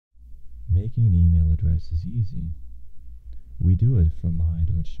machine email address is easy. We do it from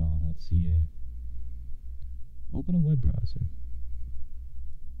my.shaw.ca. Open a web browser.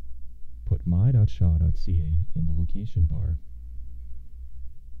 Put my.shaw.ca in the location bar.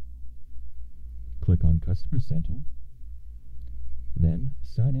 Click on Customer Center. Then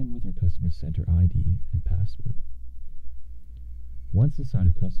sign in with your Customer Center ID and password. Once inside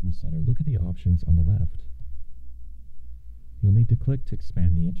of Customer Center, look at the options on the left. You'll need to click to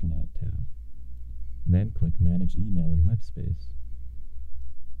expand the Internet tab. Then click Manage Email in WebSpace.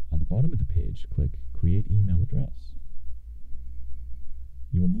 At the bottom of the page, click Create Email Address.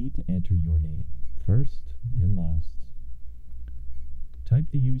 You will need to enter your name, first and last. Type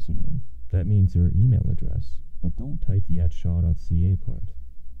the username. That means your email address, but don't type the @shaw.ca part.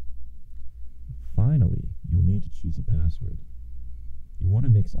 Finally, you'll need to choose a password. You want to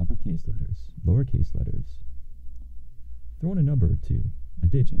mix uppercase letters, lowercase letters. Throw in a number or two, a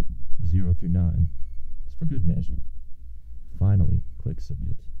digit, 0 through 9. It's for good measure. Finally, click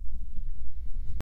Submit.